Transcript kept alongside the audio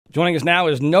Joining us now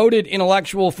is noted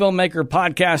intellectual filmmaker,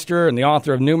 podcaster, and the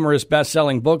author of numerous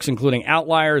best-selling books, including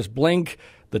Outliers, Blink,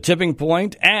 The Tipping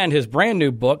Point, and his brand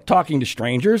new book, Talking to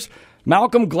Strangers,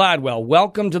 Malcolm Gladwell.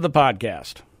 Welcome to the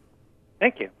podcast.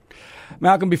 Thank you.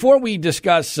 Malcolm, before we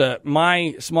discuss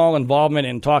my small involvement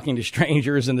in Talking to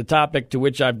Strangers and the topic to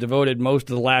which I've devoted most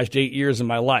of the last 8 years of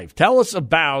my life, tell us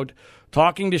about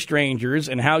Talking to Strangers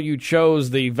and how you chose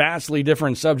the vastly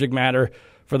different subject matter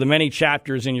for the many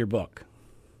chapters in your book.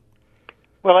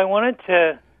 Well, I wanted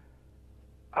to.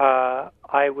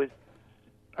 I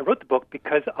wrote the book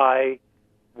because I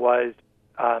was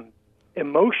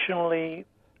emotionally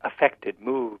affected,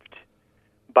 moved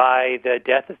by the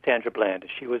death of Sandra Bland.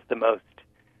 She was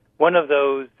one of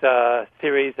those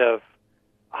series of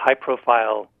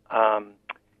high-profile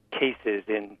cases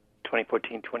in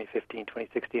 2014, 2015,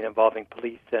 2016 involving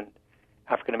police and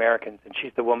African Americans. And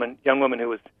she's the young woman who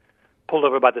was pulled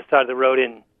over by the side of the road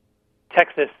in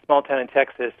Texas, small town in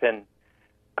Texas, and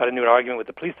got into an argument with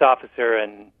the police officer,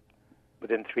 and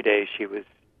within 3 days she was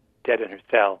dead in her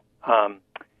cell.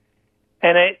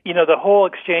 The whole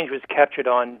exchange was captured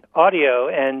on audio,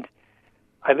 and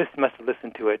I must have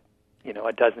listened to it,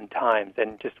 a dozen times,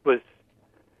 and just was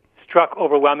struck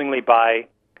overwhelmingly by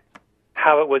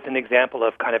how it was an example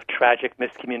of kind of tragic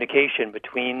miscommunication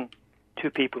between two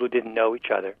people who didn't know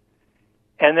each other.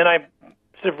 And then I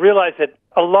sort of realized that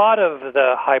a lot of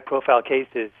the high-profile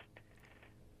cases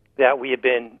that we have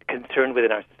been concerned with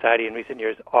in our society in recent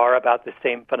years are about the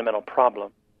same fundamental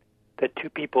problem, that two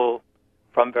people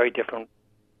from very different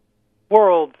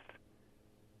worlds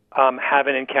have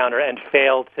an encounter and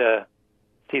fail to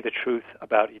see the truth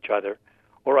about each other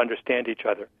or understand each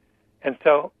other. And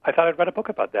so I thought I'd write a book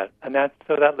about that. And that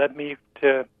led me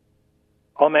to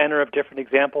all manner of different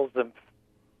examples from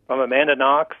Amanda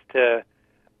Knox to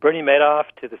Bernie Madoff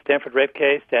to the Stanford rape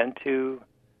case and to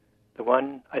the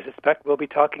one I suspect we'll be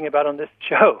talking about on this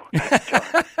show.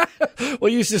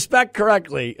 Well, you suspect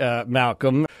correctly,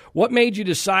 Malcolm. What made you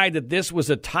decide that this was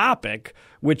a topic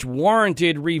which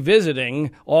warranted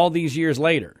revisiting all these years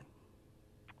later?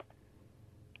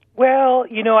 Well,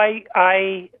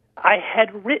 I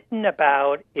had written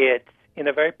about it in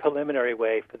a very preliminary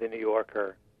way for The New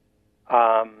Yorker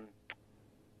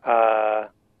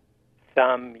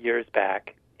some years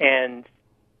back. And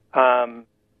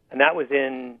that was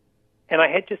and I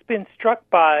had just been struck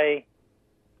by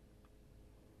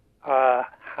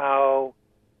how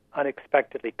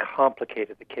unexpectedly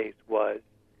complicated the case was.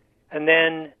 And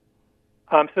then,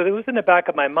 so it was in the back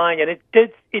of my mind, and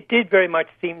it did very much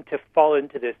seem to fall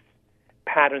into this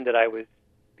pattern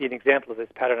be an example of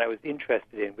this pattern I was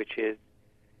interested in, which is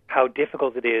how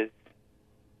difficult it is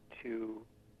to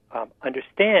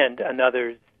understand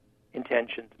another's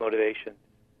intentions, motivations.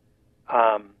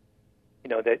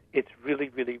 That it's really,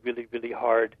 really, really, really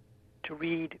hard to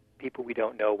read people we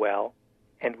don't know well,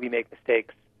 and we make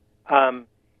mistakes.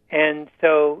 And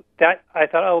so that I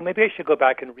thought, maybe I should go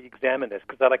back and re-examine this,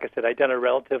 because, like I said, I'd done a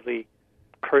relatively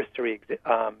cursory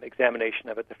examination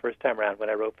of it the first time around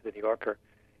when I wrote for The New Yorker.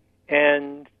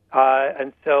 And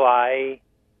so I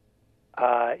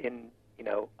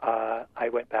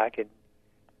went back and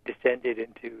descended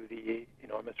into the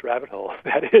enormous rabbit hole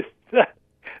that is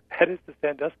the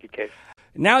Sandusky case.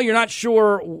 Now you're not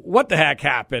sure what the heck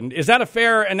happened. Is that a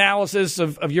fair analysis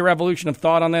of your evolution of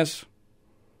thought on this?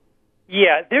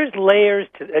 Yeah, there's layers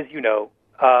to, as you know,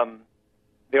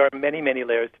 there are many, many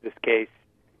layers to this case.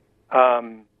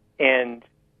 And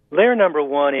layer number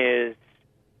one is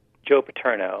Joe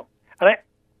Paterno.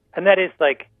 And that is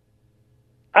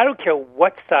I don't care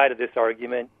what side of this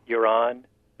argument you're on,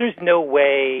 there's no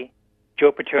way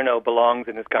Joe Paterno belongs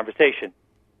in this conversation.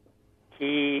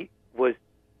 He was,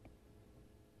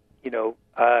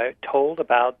 told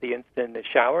about the incident in the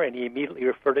shower, and he immediately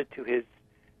referred it to his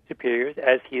superiors,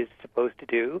 as he is supposed to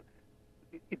do.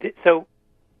 So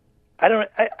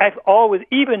I've always,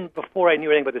 even before I knew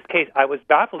anything about this case, I was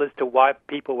baffled as to why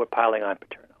people were piling on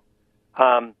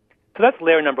Paterno. So that's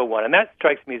layer number one, and that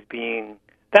strikes me as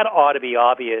that ought to be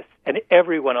obvious, and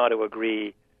everyone ought to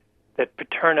agree that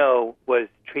Paterno was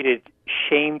treated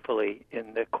shamefully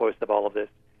in the course of all of this,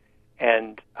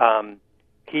 and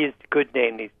his good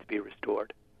name needs to be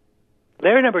restored.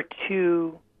 Layer number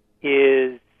two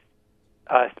is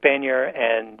Spanier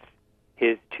and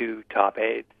his two top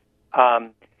aides.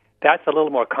 That's a little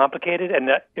more complicated, and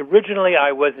originally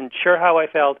I wasn't sure how I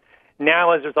felt.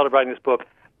 Now, as a result of writing this book,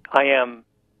 I am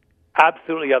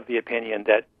absolutely of the opinion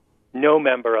that no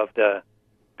member of the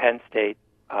Penn State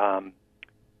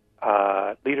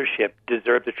leadership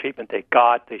deserved the treatment they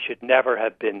got. They should never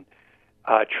have been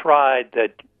tried.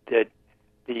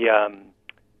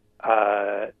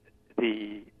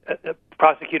 The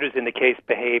prosecutors in the case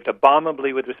behaved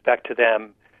abominably with respect to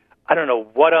them. I don't know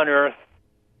what on earth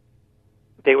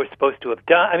they were supposed to have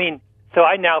done. I mean, so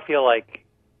I now feel like,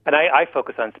 and I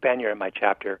focus on Spanier in my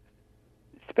chapter.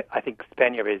 I think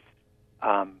Spanier is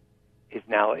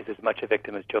as much a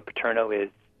victim as Joe Paterno is.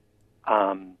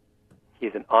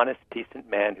 He's an honest, decent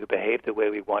man who behaved the way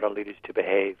we want our leaders to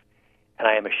behave, and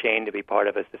I am ashamed to be part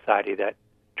of a society that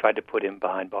tried to put him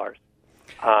behind bars.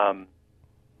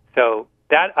 So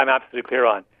that I'm absolutely clear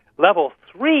on. Level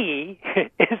 3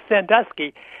 is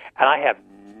Sandusky, and I have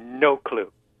no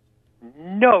clue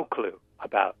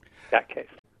about that case.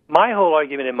 My whole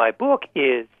argument in my book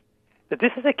is that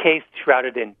this is a case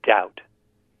shrouded in doubt.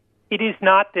 It is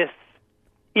not this.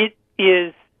 It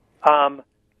is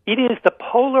the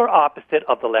polar opposite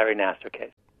of the Larry Nassar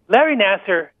case. Larry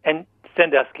Nassar and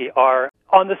Sandusky are,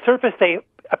 on the surface, they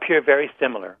appear very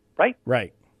similar, right?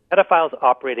 Right. Pedophiles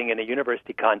operating in a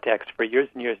university context for years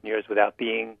and years and years without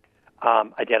being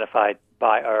identified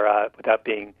by the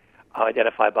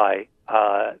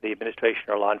administration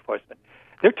or law enforcement.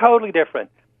 They're totally different.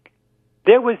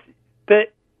 There was the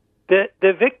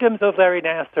victims of Larry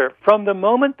Nassar, from the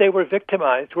moment they were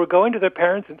victimized, were going to their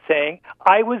parents and saying,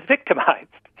 "I was victimized."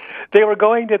 They were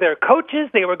going to their coaches.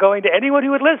 They were going to anyone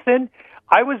who would listen.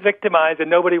 "I was victimized," and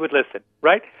nobody would listen.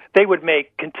 Right? They would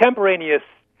make contemporaneous.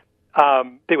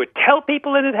 They would tell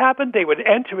people it had happened. They would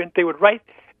They would write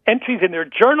entries in their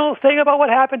journal saying about what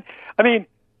happened. I mean,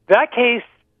 that case.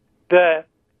 To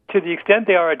the extent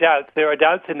there are doubts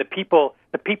in the people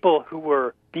who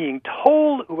were being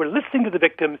told, who were listening to the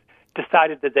victims,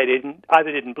 decided that they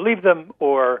didn't believe them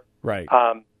or right.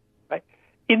 Right.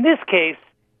 In this case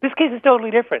is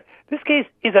totally different. This case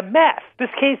is a mess.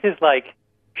 This case is like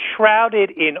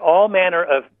shrouded in all manner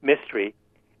of mystery,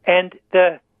 and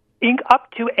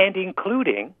up to and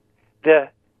including the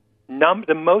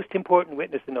most important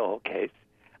witness in the whole case,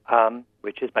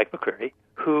 which is Mike McCreary,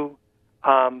 who.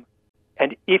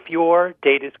 And if your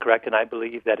date is correct, and I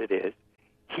believe that it is,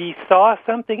 he saw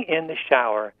something in the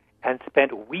shower and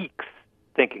spent weeks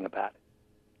thinking about it.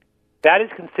 That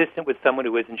is consistent with someone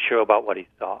who isn't sure about what he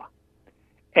saw.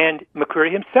 And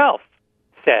McCreary himself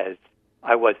says,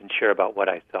 "I wasn't sure about what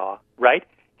I saw," right?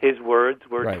 His words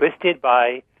were twisted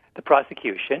by the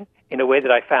prosecution in a way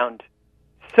that I found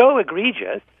so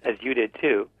egregious, as you did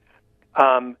too,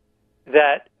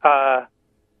 that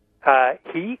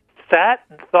he sat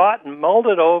and thought and mulled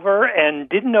it over and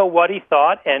didn't know what he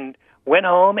thought and went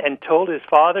home and told his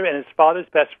father and his father's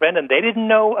best friend, and they didn't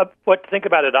know what to think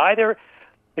about it either.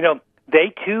 You know, they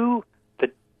too,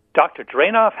 Dr.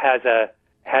 Drainoff has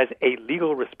a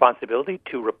legal responsibility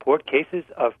to report cases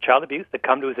of child abuse that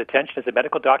come to his attention as a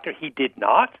medical doctor. He did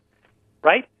not,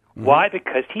 right? Mm-hmm. Why?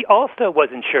 Because he also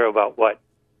wasn't sure about what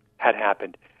had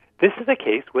happened. This is a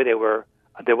case where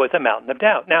there was a mountain of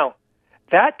doubt. Now,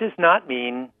 that does not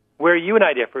mean where you and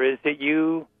I differ is that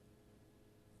you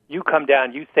come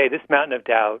down, you say this mountain of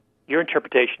doubt, your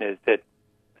interpretation is that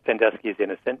Sandusky is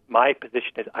innocent. My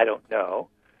position is I don't know.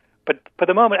 But for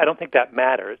the moment, I don't think that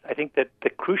matters. I think that the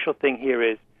crucial thing here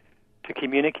is to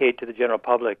communicate to the general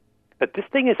public that this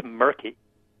thing is murky.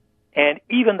 And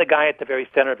even the guy at the very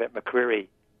center of it, McCreary,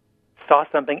 saw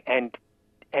something and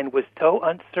was so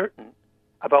uncertain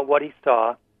about what he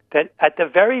saw that at the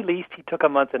very least he took a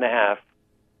month and a half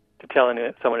to tell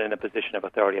someone in a position of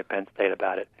authority at Penn State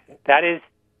about it. That is,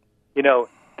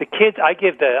 the kids.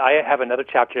 I have another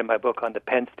chapter in my book on the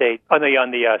Penn State on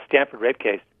the Stanford rape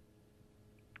case.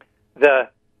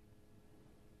 That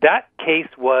case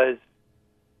was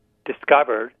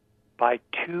discovered by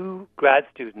two grad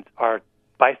students are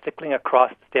bicycling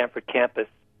across the Stanford campus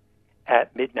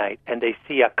at midnight, and they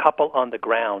see a couple on the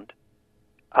ground,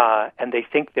 and they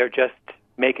think they're just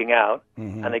making out,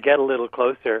 mm-hmm. and they get a little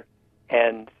closer,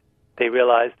 and they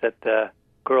realize that the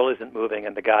girl isn't moving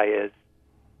and the guy is.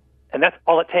 And that's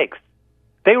all it takes.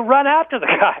 They run after the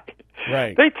guy.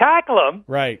 Right. They tackle him.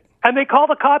 Right. And they call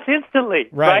the cops instantly.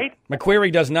 Right. McCreary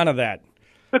does none of that.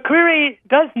 McCreary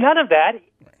does none of that.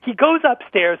 He goes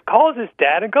upstairs, calls his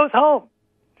dad, and goes home.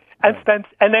 And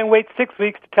and then waits 6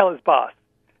 weeks to tell his boss.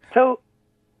 So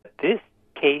this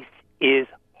case is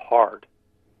hard.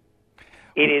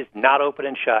 It is not open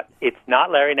and shut. It's not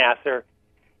Larry Nassar.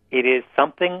 It is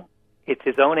something. It's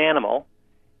his own animal,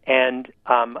 and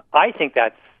I think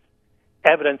that's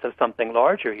evidence of something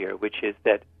larger here, which is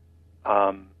that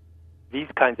these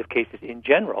kinds of cases in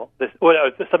general,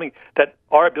 something that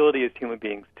our ability as human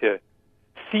beings to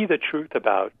see the truth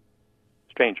about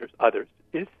strangers, others,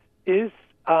 is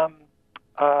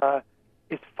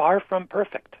far from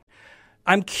perfect.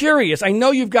 I'm curious. I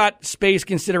know you've got space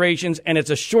considerations, and it's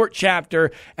a short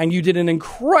chapter, and you did an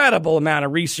incredible amount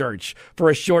of research for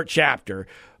a short chapter.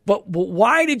 But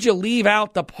why did you leave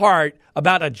out the part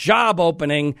about a job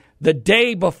opening the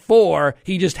day before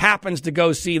he just happens to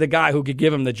go see the guy who could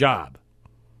give him the job?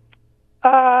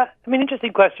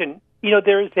 Interesting question.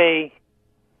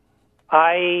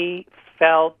 I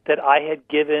felt that I had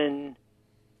given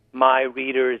my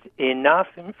readers enough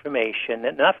information,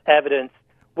 enough evidence.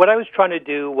 What I was trying to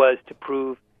do was to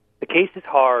prove the case is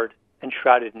hard and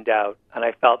shrouded in doubt, and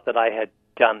I felt that I had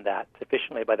done that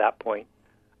sufficiently by that point.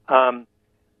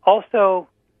 Also,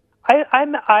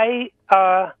 and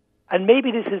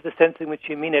maybe this is the sense in which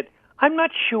you mean it, I'm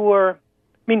not sure.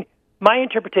 My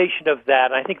interpretation of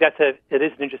that, and I think it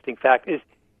is an interesting fact, is,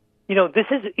 this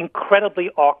is incredibly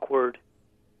awkward.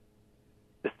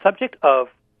 The subject of,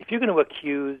 if you're going to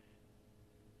accuse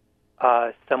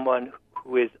someone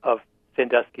who is of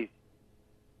Sandusky's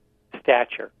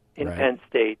stature in Penn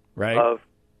State of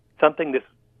something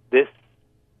this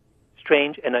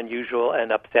strange and unusual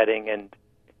and upsetting, and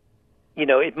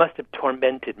it must have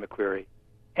tormented McCreary.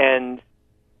 And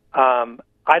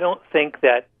I don't think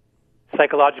that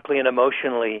psychologically and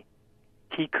emotionally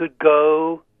he could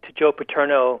go to Joe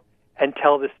Paterno and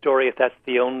tell this story if that's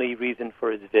the only reason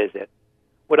for his visit.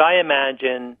 What I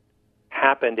imagine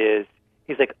happened is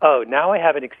he's like, oh, now I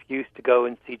have an excuse to go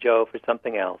and see Joe for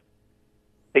something else.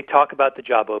 They talk about the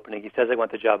job opening. He says, I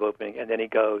want the job opening. And then he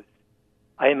goes,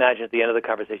 I imagine at the end of the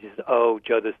conversation, he says, oh,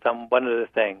 Joe, there's one other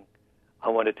thing I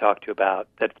want to talk to you about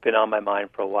that's been on my mind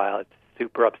for a while. It's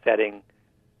super upsetting,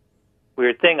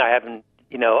 weird thing. I haven't,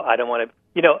 I don't want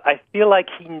to, I feel like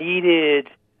he needed,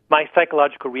 my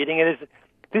psychological reading it is,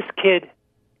 this kid,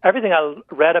 everything I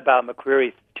read about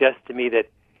McCreary suggests to me that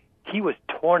he was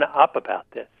torn up about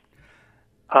this.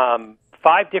 5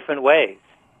 different ways.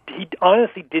 He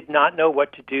honestly did not know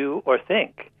what to do or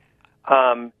think.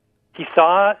 He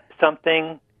saw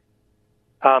something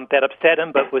that upset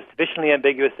him, but was sufficiently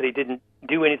ambiguous that he didn't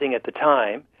do anything at the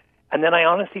time. And then I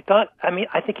honestly thought,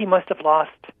 I think he must have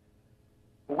lost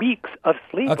weeks of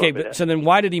sleep. Okay, but so then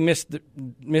why did he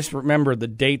misremember the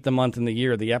date, the month, and the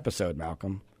year of the episode,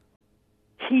 Malcolm?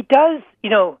 He does,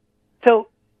 so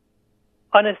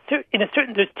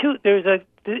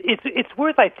it's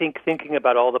worth, I think, thinking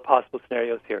about all the possible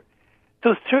scenarios here.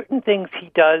 So certain things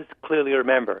he does clearly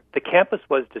remember. The campus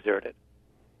was deserted.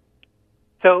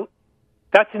 So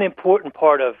that's an important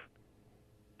part of,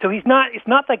 so it's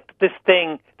not like this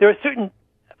thing, there are certain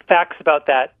facts about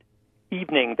that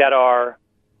evening that are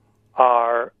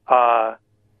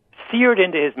seared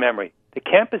into his memory. The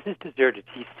campus is deserted.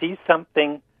 He sees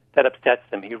something that upsets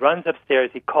him. He runs upstairs.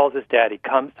 He calls his dad. He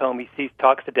comes home. He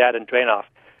talks to dad and Drainoff.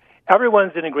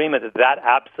 Everyone's in agreement that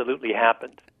absolutely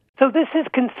happened. So this is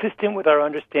consistent with our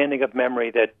understanding of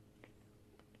memory that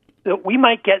we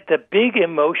might get the big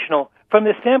emotional, from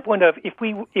the standpoint of if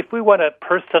we want to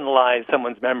personalize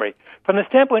someone's memory, from the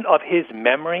standpoint of his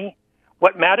memory,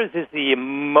 what matters is the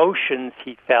emotions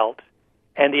he felt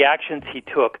and the actions he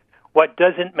took. What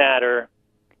doesn't matter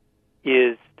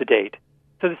is the date.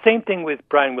 So the same thing with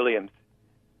Brian Williams.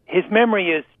 His memory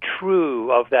is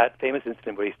true of that famous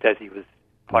incident where he says he was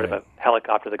part of a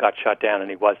helicopter that got shot down, and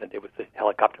he wasn't. It was the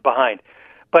helicopter behind.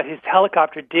 But his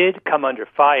helicopter did come under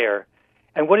fire.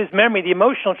 And what his memory, the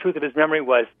emotional truth of his memory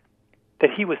was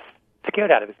that he was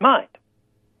scared out of his mind,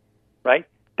 right?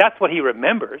 That's what he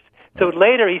remembers. So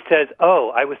later he says,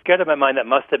 oh, I was scared out of my mind. That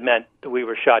must have meant that we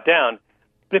were shot down.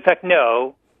 But in fact,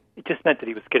 no, it just meant that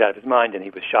he was scared out of his mind and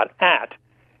he was shot at.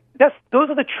 Those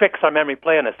are the tricks our memory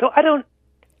play on us. So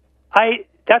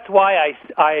that's why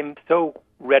I'm so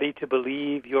ready to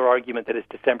believe your argument that it's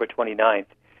December 29th,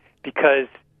 because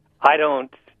I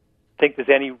don't think there's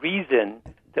any reason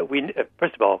that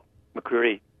first of all,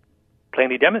 McCreary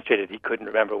plainly demonstrated he couldn't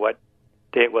remember what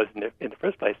day it was in the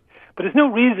first place. But there's no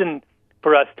reason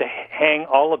for us to hang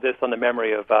all of this on the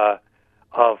memory of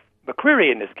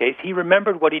McCreary in this case. He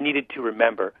remembered what he needed to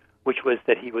remember, which was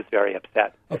that he was very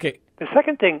upset. Okay. The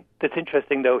second thing that's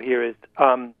interesting, though, here is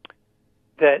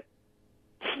that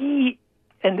he,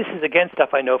 and this is again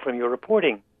stuff I know from your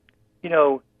reporting,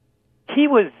 the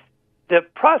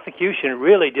prosecution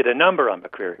really did a number on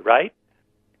McCreary, right?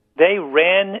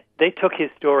 They took his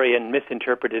story and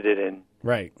misinterpreted it in.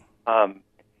 Right.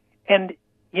 And,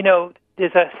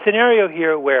 there's a scenario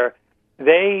here where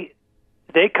they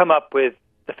come up with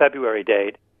the February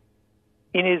date.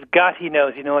 In his gut, he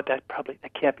knows,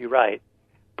 that can't be right.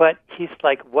 But he's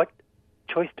like, what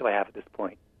choice do I have at this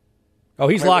point? Oh,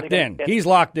 he's locked in. He's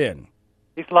locked in.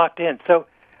 He's locked in. So,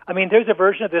 there's a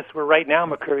version of this where right now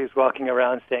McCreary is walking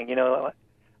around saying,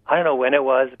 I don't know when it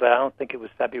was, but I don't think it was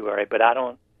February. But I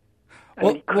don't. I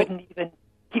mean,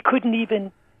 he couldn't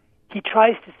even. He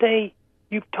tries to say,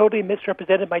 "You've totally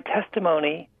misrepresented my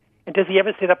testimony." And does he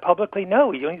ever say that publicly?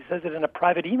 No, he only says it in a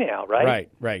private email, right?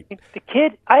 Right. The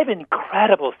kid, I have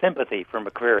incredible sympathy for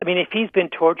McCreary. I mean, if he's been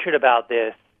tortured about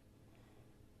this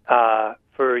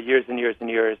for years and years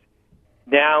and years,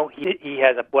 now he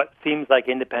has what seems like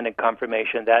independent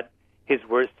confirmation that his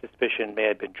worst suspicion may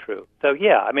have been true. So,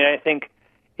 yeah, I mean, I think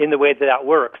in the way that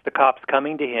works, the cops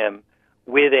coming to him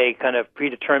with a kind of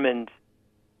predetermined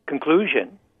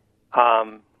conclusion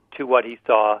to what he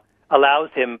saw allows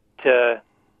him to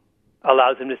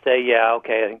say, yeah,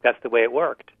 okay, I think that's the way it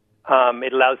worked.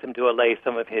 It allows him to allay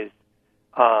some of his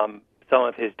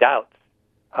doubts.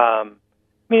 I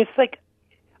mean, it's like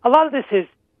a lot of this is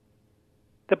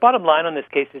the bottom line on this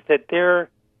case is that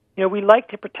we like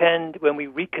to pretend when we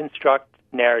reconstruct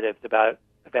narratives about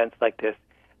events like this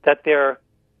that they're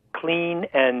clean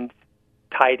and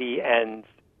tidy and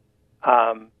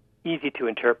easy to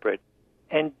interpret.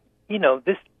 And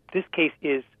this case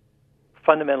is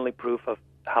fundamentally proof of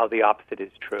how the opposite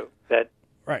is true, that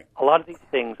a lot of these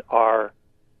things are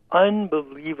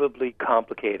unbelievably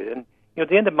complicated. And at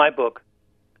the end of my book,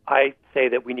 I say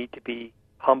that we need to be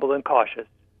humble and cautious,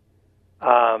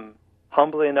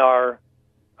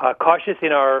 cautious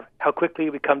in how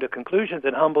quickly we come to conclusions,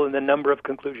 and humble in the number of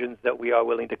conclusions that we are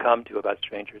willing to come to about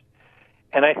strangers.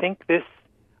 And I think this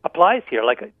applies here.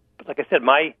 Like I said,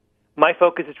 my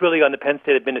focus is really on the Penn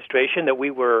State administration, that we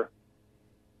were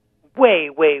way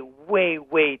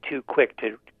too quick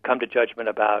to come to judgment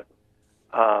about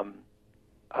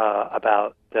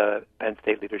the Penn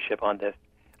State leadership on this,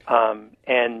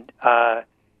 and on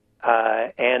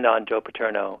Joe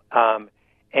Paterno,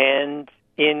 and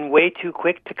in way too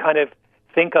quick to kind of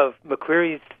think of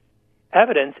McCreary's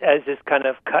evidence as this kind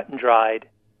of cut and dried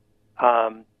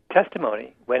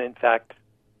testimony, when in fact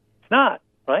it's not,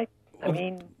 right? I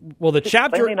mean, well, the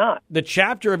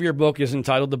chapter of your book is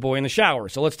entitled "The Boy in the Shower."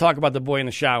 So let's talk about the boy in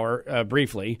the shower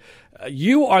briefly.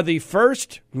 You are the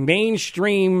first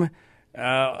mainstream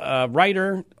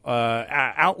writer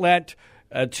outlet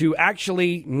to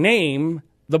actually name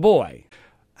the boy.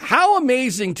 How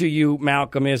amazing to you,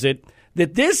 Malcolm, is it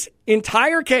that this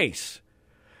entire case,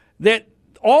 that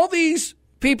all these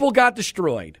people got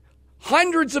destroyed,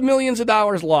 hundreds of millions of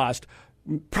dollars lost,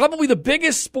 probably the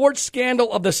biggest sports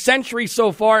scandal of the century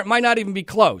so far. It might not even be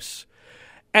close.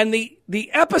 And the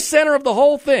epicenter of the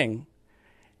whole thing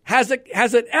has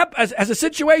a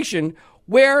situation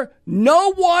where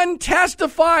no one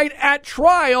testified at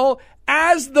trial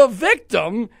as the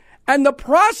victim, and the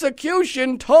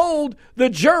prosecution told the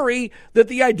jury that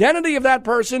the identity of that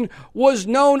person was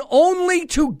known only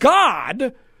to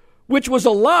God, which was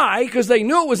a lie because they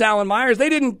knew it was Alan Myers. They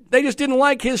just didn't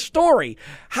like his story.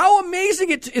 How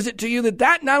amazing is it to you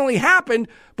that not only happened,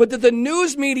 but that the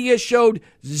news media showed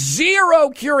zero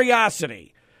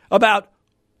curiosity about,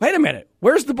 wait a minute,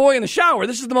 where's the boy in the shower?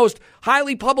 This is the most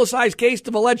highly publicized case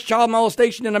of alleged child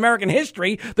molestation in American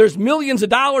history. There's millions of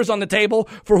dollars on the table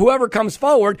for whoever comes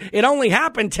forward. It only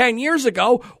happened 10 years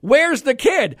ago. Where's the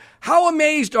kid? How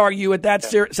amazed are you at that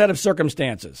set of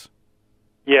circumstances?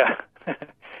 Yeah.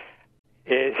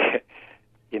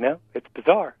 It's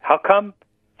bizarre. How come?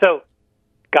 So,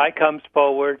 guy comes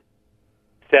forward,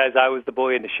 says, I was the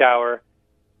boy in the shower,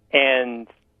 and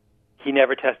he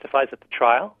never testifies at the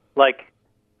trial? Like,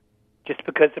 just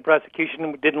because the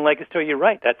prosecution didn't like his story, you're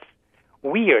right. That's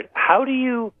weird. How do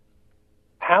you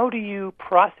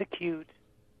prosecute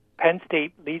Penn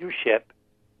State leadership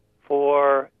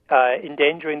for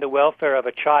endangering the welfare of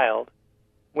a child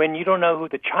when you don't know who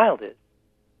the child is?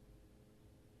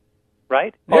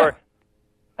 Right? Yeah. Or,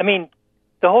 I mean,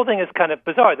 the whole thing is kind of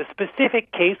bizarre. The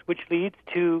specific case which leads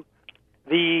to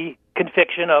the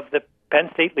conviction of the Penn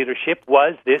State leadership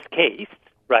was this case,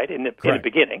 right, in the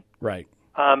beginning. Right.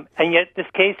 And yet this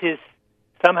case is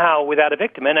somehow without a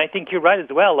victim. And I think you're right as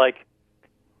well. Like,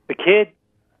 the kid,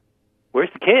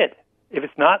 where's the kid? If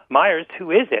it's not Myers,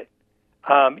 who is it?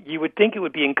 You would think it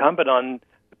would be incumbent on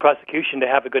the prosecution to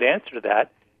have a good answer to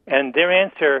that. And their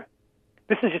answer,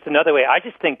 this is just another way. I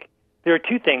just think there are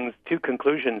two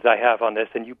conclusions I have on this,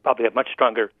 and you probably have much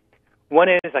stronger. One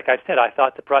is, like I said, I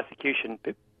thought the prosecution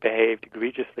behaved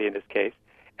egregiously in this case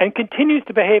and continues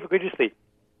to behave egregiously.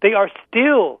 They are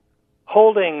still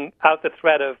holding out the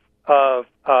threat of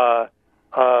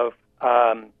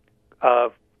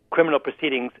criminal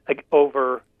proceedings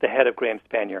over the head of Graham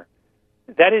Spanier.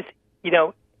 That is,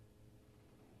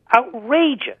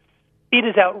 outrageous. It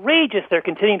is outrageous they're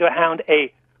continuing to hound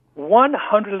a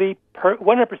 100%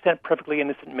 perfectly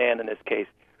innocent man in this case,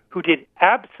 who did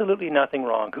absolutely nothing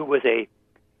wrong, who was a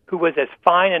who was as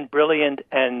fine and brilliant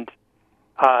and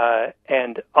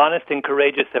honest and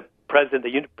courageous a president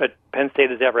that Penn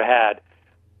State has ever had,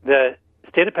 the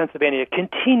state of Pennsylvania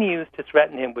continues to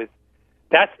threaten him with.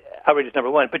 That's outrageous, number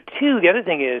one. But two, the other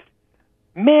thing is,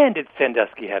 man, did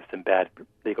Sandusky have some bad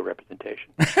legal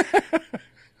representation.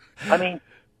 I mean,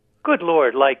 good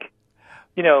Lord, like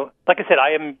I said,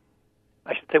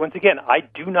 I should say once again, I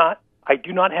do not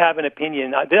have an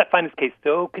opinion. I find this case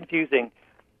so confusing.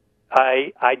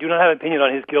 I do not have an opinion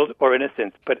on his guilt or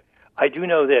innocence, but I do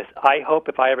know this. I hope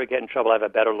if I ever get in trouble, I have a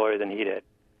better lawyer than he did.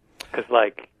 Because,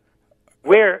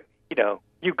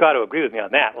 you've got to agree with me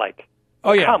on that.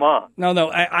 Oh, yeah. Come on.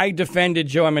 No. I defended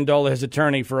Joe Amendola, his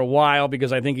attorney, for a while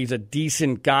because I think he's a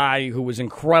decent guy who was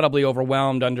incredibly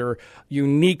overwhelmed under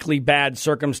uniquely bad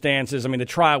circumstances. I mean, the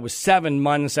trial was 7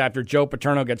 months after Joe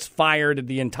Paterno gets fired.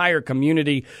 The entire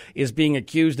community is being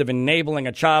accused of enabling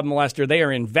a child molester. They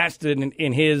are invested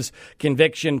in his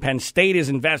conviction. Penn State is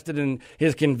invested in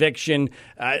his conviction.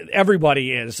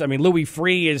 Everybody is. I mean, Louis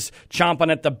Freeh is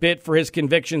chomping at the bit for his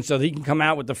conviction so that he can come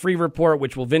out with the Freeh report,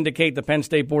 which will vindicate the Penn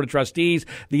State Board of Trustees.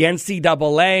 The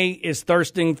NCAA is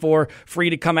thirsting for Freeh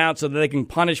to come out so that they can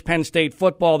punish Penn State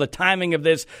football. The timing of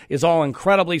this is all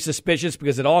incredibly suspicious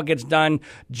because it all gets done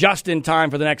just in time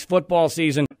for the next football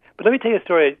season. But let me tell you a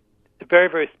story, a very,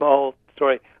 very small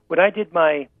story. When I did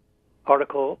my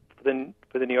article for the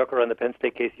New Yorker on the Penn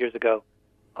State case years ago,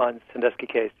 on Sandusky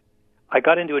case, I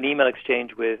got into an email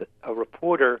exchange with a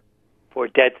reporter for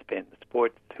Deadspin, the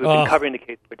sports, who had been covering the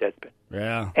case for Deadspin.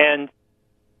 Yeah. And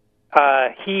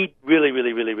he really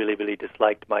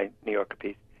disliked my New Yorker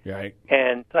piece. Right.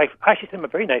 And so I actually sent him a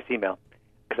very nice email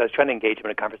because I was trying to engage him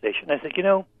in a conversation. I said,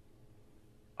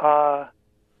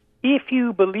 if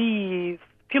you're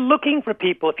looking for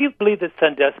people, if you believe that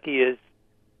Sandusky is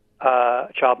a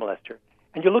child molester,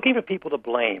 and you're looking for people to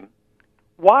blame,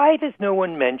 why does no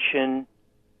one mention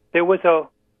there was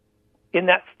in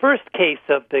that first case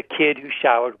of the kid who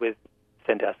showered with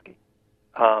Sandusky,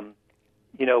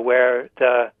 where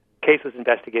the case was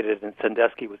investigated and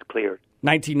Sandusky was cleared.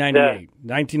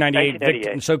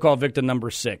 1998, so-called victim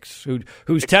number 6,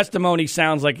 whose testimony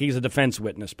sounds like he's a defense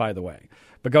witness, by the way.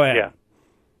 But go ahead. Yeah.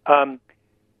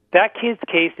 That kid's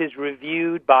case is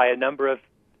reviewed by a number of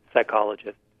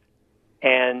psychologists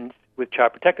and with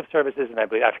Child Protective Services, and I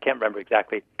can't remember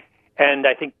exactly. And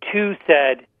I think 2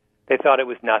 said they thought it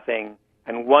was nothing,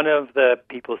 and one of the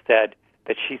people said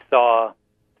that she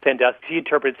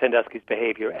interpreted Sandusky's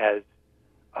behavior as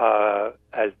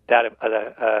that of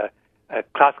a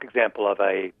classic example of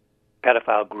a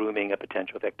pedophile grooming a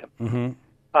potential victim.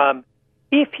 Mm-hmm.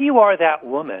 If you are that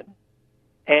woman,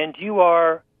 and you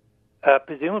are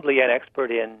presumably an expert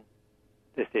in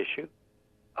this issue,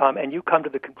 and you come to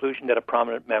the conclusion that a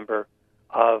prominent member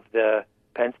of the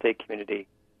Penn State community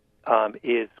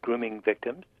is grooming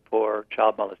victims for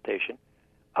child molestation,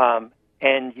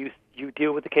 and you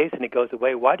deal with the case and it goes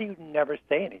away, why do you never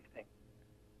say anything?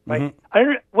 Right?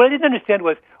 Mm-hmm. What I didn't understand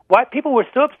was why people were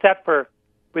so upset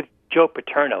with Joe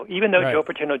Paterno, even though Joe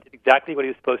Paterno did exactly what he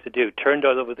was supposed to do, turned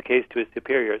over the case to his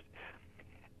superiors.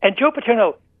 And Joe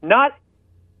Paterno,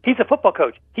 he's a football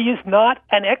coach. He is not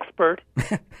an expert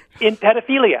in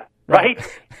pedophilia, right?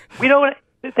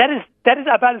 That is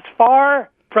about as far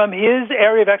from his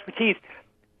area of expertise.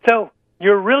 So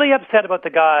you're really upset about the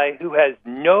guy who has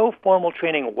no formal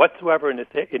training whatsoever in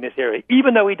this area,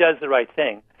 even though he does the right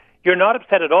thing. You're not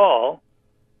upset at all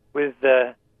with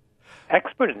the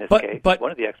expert in this case, one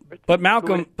of the experts. But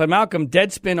Malcolm,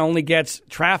 Deadspin only gets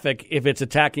traffic if it's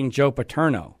attacking Joe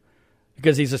Paterno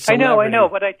because he's a celebrity. I know.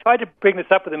 But I tried to bring this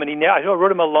up with him, and I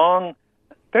wrote him a long,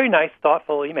 very nice,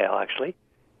 thoughtful email, actually,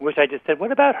 in which I just said,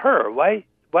 what about her? Why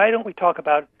don't we talk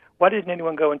about, why didn't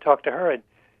anyone go and talk to her and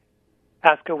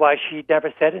ask her why she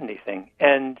never said anything?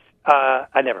 And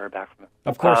I never heard back from him.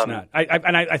 Of course not.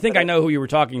 I think I know who you were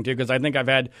talking to because I think I've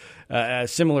had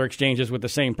similar exchanges with the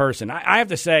same person. I have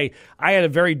to say, I had a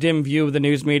very dim view of the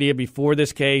news media before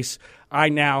this case. I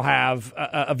now have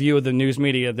a view of the news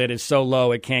media that is so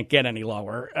low it can't get any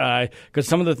lower because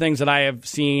some of the things that I have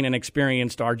seen and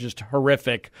experienced are just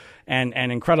horrific and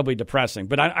incredibly depressing.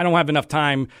 But I don't have enough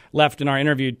time left in our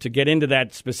interview to get into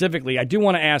that specifically. I do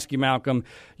want to ask you, Malcolm.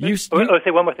 I'll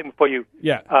say one more thing before you.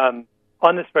 Yeah.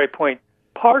 On this very point,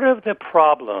 part of the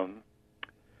problem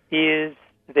is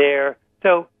there.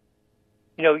 So,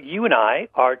 you and I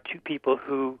are two people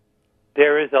who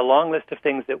there is a long list of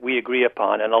things that we agree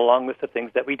upon and a long list of things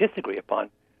that we disagree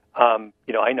upon.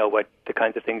 I know what the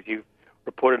kinds of things you've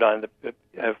reported on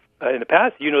in the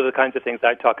past. You know the kinds of things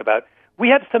I talk about. We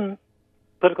have some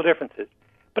political differences,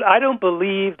 but I don't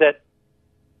believe that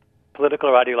political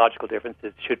or ideological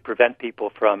differences should prevent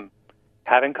people from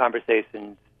having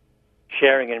conversations,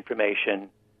 sharing information,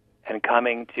 and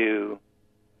coming to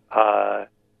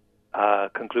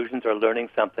conclusions or learning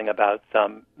something about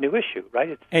some new issue,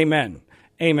 right? Amen.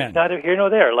 It's neither here nor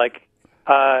there. Like,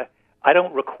 I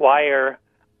don't require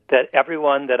that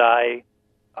everyone that I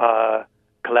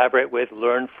collaborate with,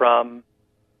 learn from,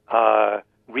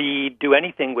 read, do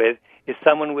anything with, is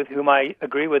someone with whom I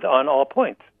agree with on all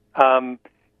points.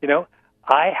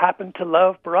 I happen to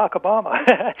love Barack Obama.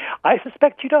 I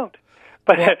suspect you don't.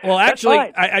 But well, actually,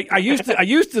 I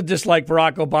used to dislike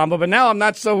Barack Obama, but now I'm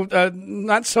not so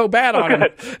bad on him,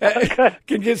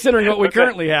 considering what we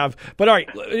currently have. But all right,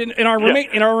 in our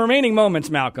remaining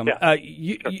moments, Malcolm, I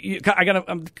got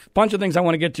a bunch of things I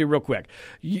want to get to real quick.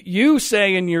 You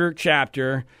say in your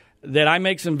chapter that I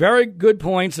make some very good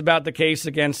points about the case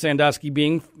against Sandusky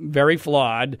being very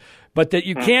flawed, but that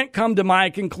you can't come to my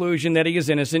conclusion that he is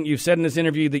innocent. You've said in this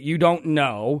interview that you don't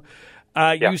know.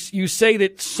 You say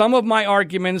that some of my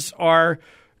arguments are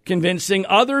convincing,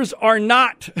 others are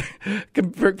not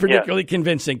particularly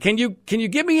convincing. Can you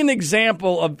give me an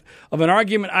example of an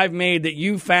argument I've made that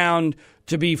you found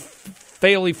to be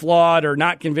fatally flawed or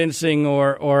not convincing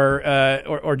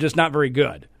or just not very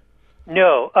good?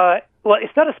 No. Well,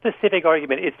 it's not a specific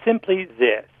argument. It's simply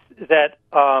this, that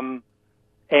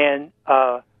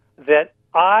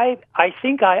I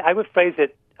think I would phrase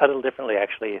it a little differently,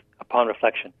 actually, upon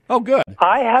reflection. Oh, good.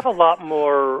 I have a lot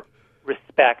more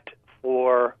respect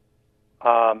for,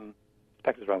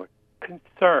 respect is the wrong word,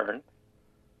 concern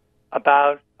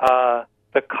about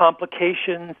the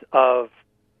complications of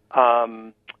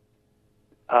the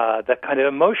kind of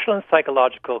emotional and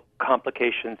psychological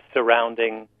complications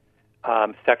surrounding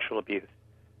sexual abuse.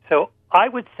 So I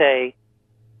would say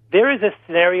there is a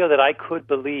scenario that I could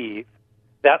believe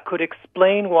that could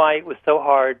explain why it was so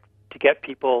hard to get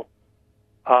people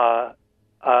to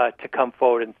come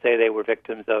forward and say they were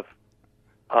victims of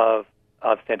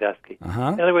Sandusky.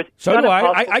 Uh-huh. In other words, so do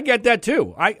I. I get that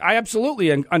too. I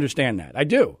absolutely understand that. I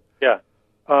do. Yeah.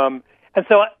 And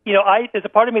so there's a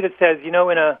part of me that says, in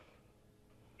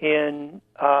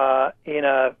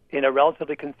a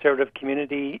relatively conservative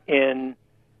community in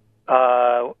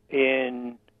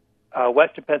Western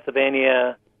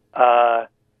Pennsylvania,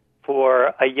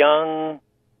 for a young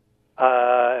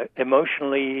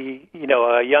emotionally,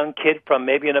 a young kid from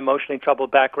maybe an emotionally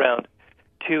troubled background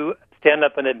to stand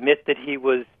up and admit that he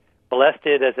was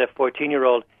molested as a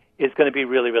 14-year-old is going to be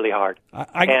really, really hard.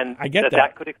 I get that.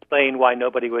 That could explain why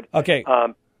nobody would. Okay.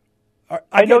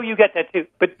 I know you get that too,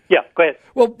 but yeah, go ahead.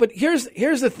 Well, but here's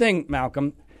the thing,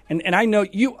 Malcolm, and I know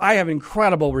you. I have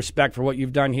incredible respect for what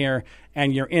you've done here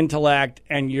and your intellect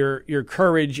and your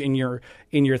courage in your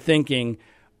thinking.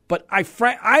 But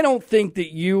I don't think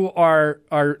that you are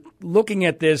looking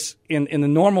at this in the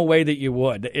normal way that you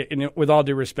would, with all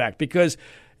due respect, because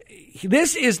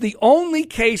this is the only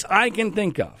case I can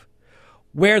think of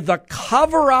where the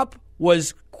cover-up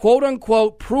was,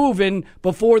 quote-unquote, proven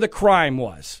before the crime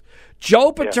was.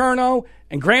 Joe Paterno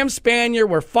and Graham Spanier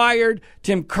were fired.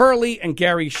 Tim Curley and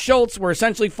Gary Schultz were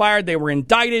essentially fired. They were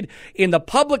indicted. In the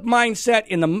public mindset,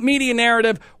 in the media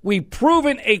narrative, we've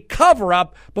proven a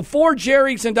cover-up before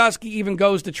Jerry Sandusky even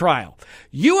goes to trial.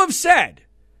 You have said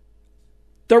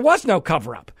there was no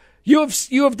cover-up. You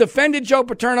have defended Joe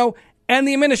Paterno and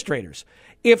the administrators.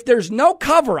 If there's no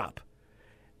cover-up,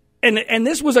 and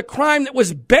this was a crime that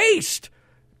was based,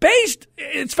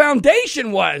 its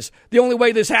foundation was the only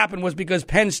way this happened was because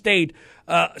Penn State,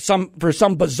 for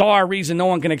some bizarre reason no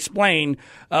one can explain,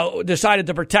 decided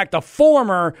to protect a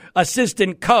former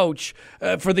assistant coach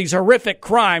for these horrific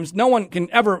crimes. No one can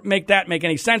ever make that make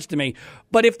any sense to me.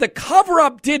 But if the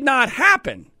cover-up did not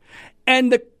happen,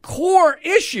 and the core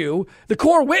issue, the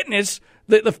core witness,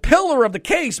 the pillar of the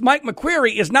case, Mike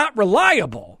McQueary, is not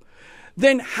reliable,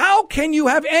 then how can you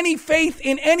have any faith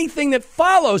in anything that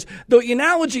follows? The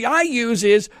analogy I use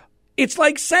is, it's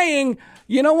like saying,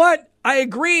 you know what? I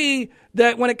agree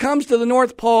that when it comes to the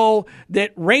North Pole,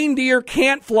 that reindeer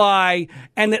can't fly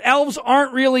and that elves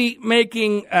aren't really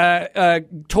making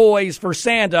toys for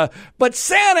Santa, but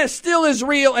Santa still is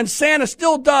real and Santa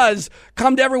still does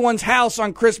come to everyone's house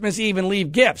on Christmas Eve and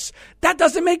leave gifts. That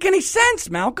doesn't make any sense,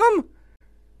 Malcolm.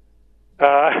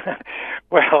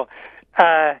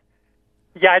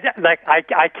 Yeah,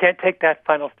 I can't take that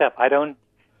final step. I don't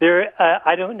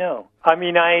know. I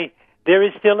mean, there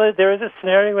is a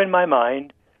scenario in my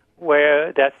mind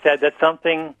where that said that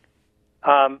something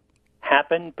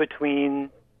happened between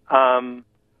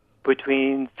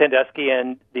Sandusky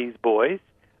and these boys,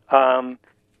 and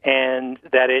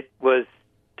that it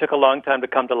took a long time to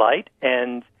come to light.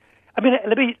 And I mean,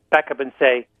 let me back up and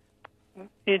say,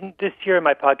 in this year in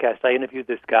my podcast, I interviewed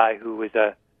this guy who was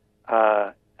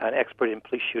an expert in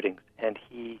police shootings, and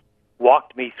he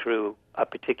walked me through a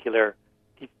particular.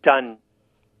 He's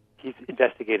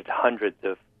investigated hundreds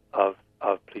of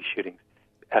police shootings.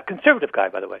 A conservative guy,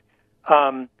 by the way,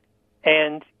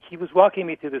 and he was walking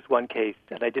me through this one case,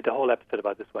 and I did the whole episode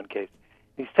about this one case.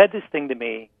 He said this thing to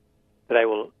me that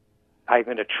I'm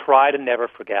going to try to never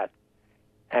forget.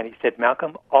 And he said,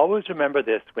 Malcolm, always remember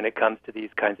this when it comes to these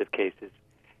kinds of cases.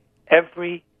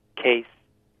 Every case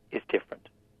is different.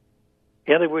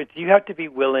 In other words, you have to be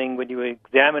willing, when you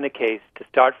examine a case, to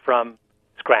start from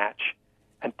scratch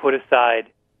and put aside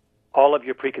all of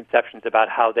your preconceptions about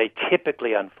how they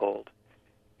typically unfold.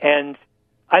 And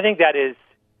I think that is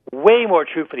way more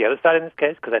true for the other side in this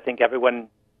case, because I think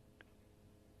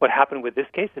what happened with this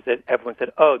case is that everyone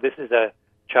said, oh, this is a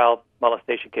child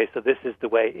molestation case, so this is the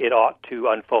way it ought to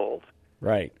unfold.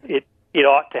 Right. It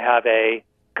ought to have a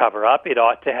cover-up. It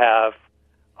ought to have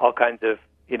all kinds of,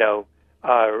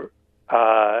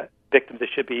 victims that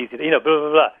should be easy, blah,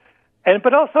 blah, blah.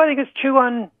 But also I think it's true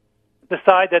on the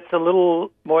side that's a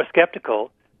little more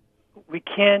skeptical. We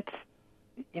can't,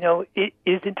 it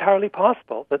is entirely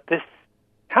possible that this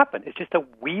happened. It's just a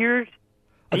weird,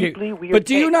 deeply weird. But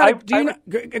do you not,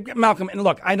 Malcolm? And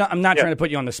look, I'm not trying to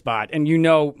put you on the spot, and you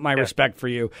know my respect for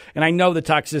you, and I know the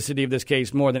toxicity of this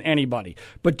case more than anybody.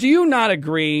 But do you not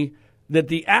agree that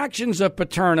the actions of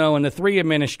Paterno and the three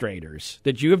administrators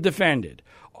that you have defended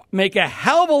make a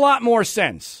hell of a lot more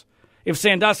sense if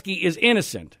Sandusky is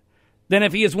innocent than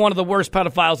if he is one of the worst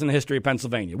pedophiles in the history of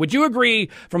Pennsylvania? Would you agree,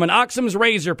 from an Occam's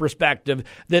razor perspective,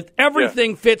 that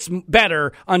everything fits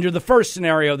better under the first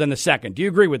scenario than the second? Do you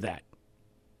agree with that?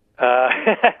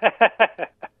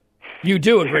 You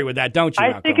do agree with that, don't you,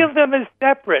 Malcolm? I think of them as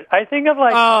separate. I think of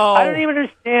I don't even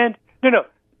understand. No.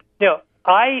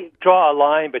 I draw a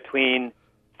line between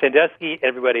Sandusky and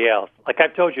everybody else. Like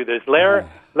I've told you, there's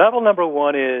level number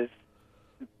one is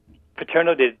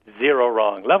Paterno did zero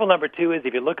wrong. Level number two is,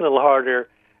 if you look a little harder,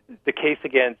 the case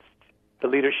against the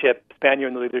leadership, Spanier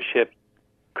and the leadership,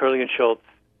 Curley and Schultz,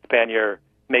 Spanier,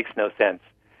 makes no sense.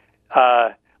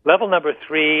 Level number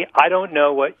three, I don't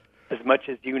know what, as much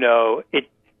as you know,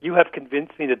 you have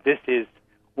convinced me that this is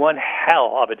one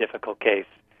hell of a difficult case.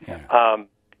 Yeah.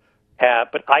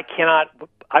 But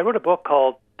I wrote a book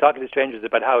called Talking to Strangers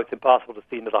about how it's impossible to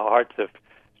see into the hearts of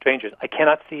strangers. I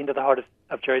cannot see into the heart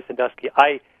of Jerry Sandusky.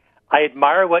 I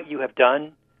admire what you have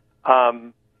done,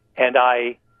 and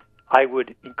I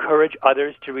would encourage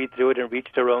others to read through it and reach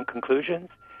their own conclusions.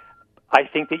 I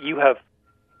think that you have,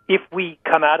 if we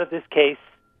come out of this case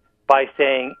by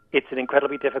saying it's an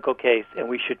incredibly difficult case and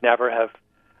we should never have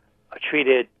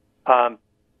treated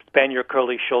Spanier,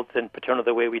 Curley, Schultz, and Paterno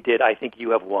the way we did, I think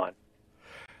you have won.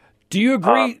 Do you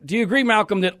agree,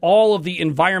 Malcolm, that all of the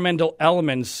environmental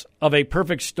elements of a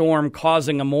perfect storm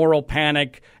causing a moral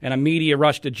panic and a media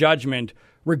rush to judgment,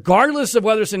 regardless of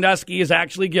whether Sandusky is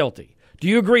actually guilty, do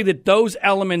you agree that those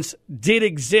elements did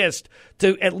exist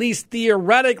to at least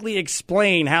theoretically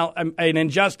explain how an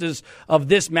injustice of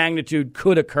this magnitude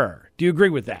could occur? Do you agree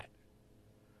with that?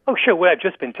 Oh, sure. What I've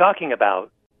just been talking about,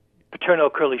 Paterno,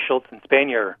 Curley, Schultz, and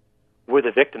Spanier were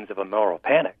the victims of a moral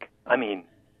panic. I mean,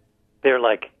 they're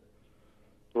like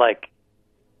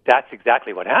that's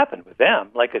exactly what happened with them.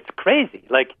 Like, it's crazy.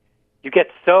 Like, you get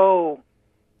so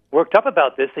worked up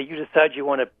about this that you decide you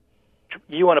want to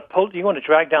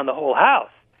drag down the whole house.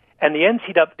 And the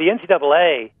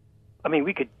NCAA, I mean,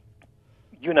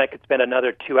 you and I could spend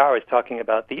another 2 hours talking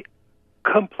about the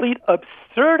complete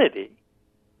absurdity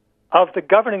of the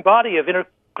governing body of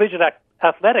intercollegiate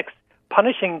athletics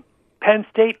punishing Penn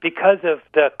State because of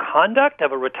the conduct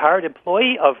of a retired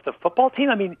employee of the football team.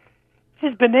 I mean,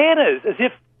 this is bananas. As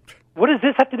if, what does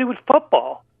this have to do with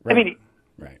football? Right. I mean,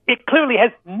 it clearly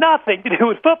has nothing to do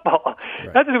with football. Right.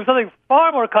 It has to do with something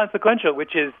far more consequential,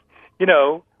 which is,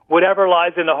 whatever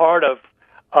lies in the heart of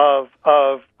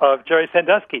Jerry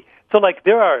Sandusky. So,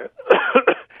 there are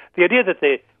the idea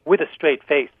that with a straight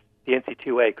face, the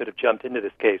NC2A could have jumped into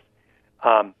this case,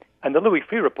 and the Louis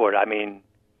Freeh report. I mean,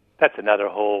 that's another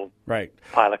whole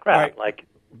pile of crap. Right.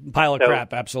 Pile of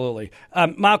crap, absolutely.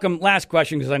 Malcolm, last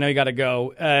question, because I know you got to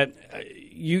go.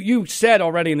 You said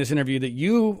already in this interview that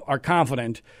you are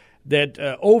confident that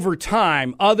over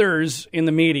time, others in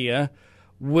the media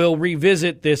will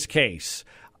revisit this case.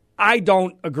 I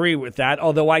don't agree with that,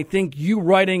 although I think you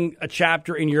writing a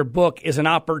chapter in your book is an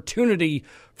opportunity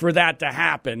for that to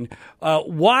happen.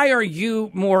 Why are you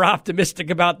more optimistic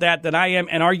about that than I am,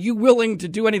 and are you willing to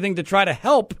do anything to try to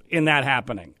help in that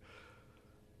happening?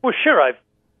 Well, sure.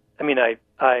 I'm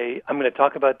going to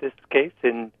talk about this case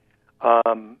in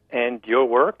and your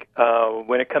work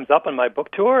when it comes up on my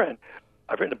book tour. And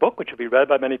I've written a book which will be read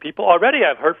by many people. Already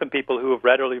I've heard from people who have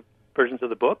read early versions of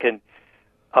the book, and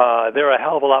they're a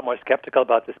hell of a lot more skeptical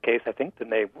about this case, I think, than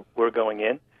they were going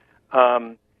in.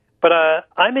 But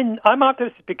I'm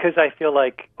optimistic because I feel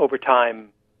like over time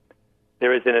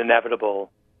there is an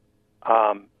inevitable.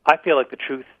 I feel like the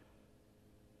truth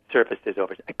surfaces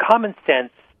over time. Common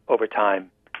sense over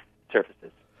time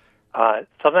surfaces.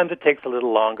 Sometimes it takes a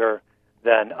little longer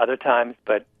than other times,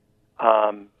 but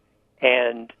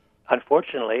and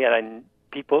unfortunately, and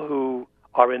people who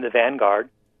are in the vanguard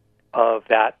of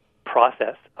that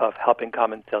process of helping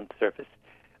common sense surface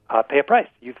pay a price.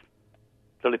 You've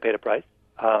clearly paid a price,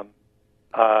 but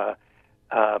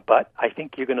I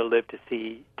think you're going to live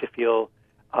to feel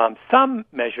some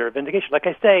measure of vindication. Like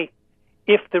I say,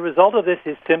 if the result of this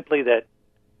is simply that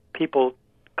people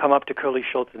come up to Curly,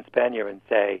 Schultz, and Spanier and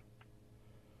say,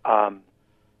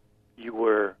 you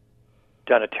were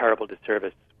done a terrible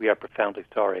disservice, we are profoundly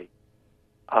sorry,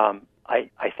 I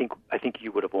think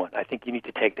you would have won. I think you need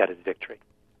to take that as victory.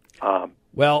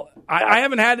 Well, I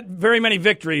haven't had very many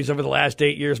victories over the last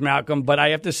 8 years, Malcolm, but I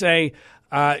have to say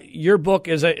your book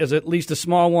is at least a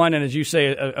small one, and as you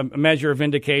say, a measure of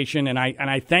vindication. And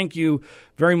I thank you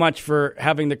very much for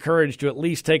having the courage to at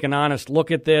least take an honest look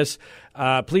at this.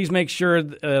 Please make sure,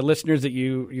 listeners, that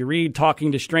you read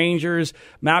Talking to Strangers.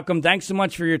 Malcolm, thanks so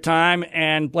much for your time,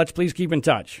 and let's please keep in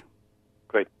touch.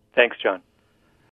 Great. Thanks, John.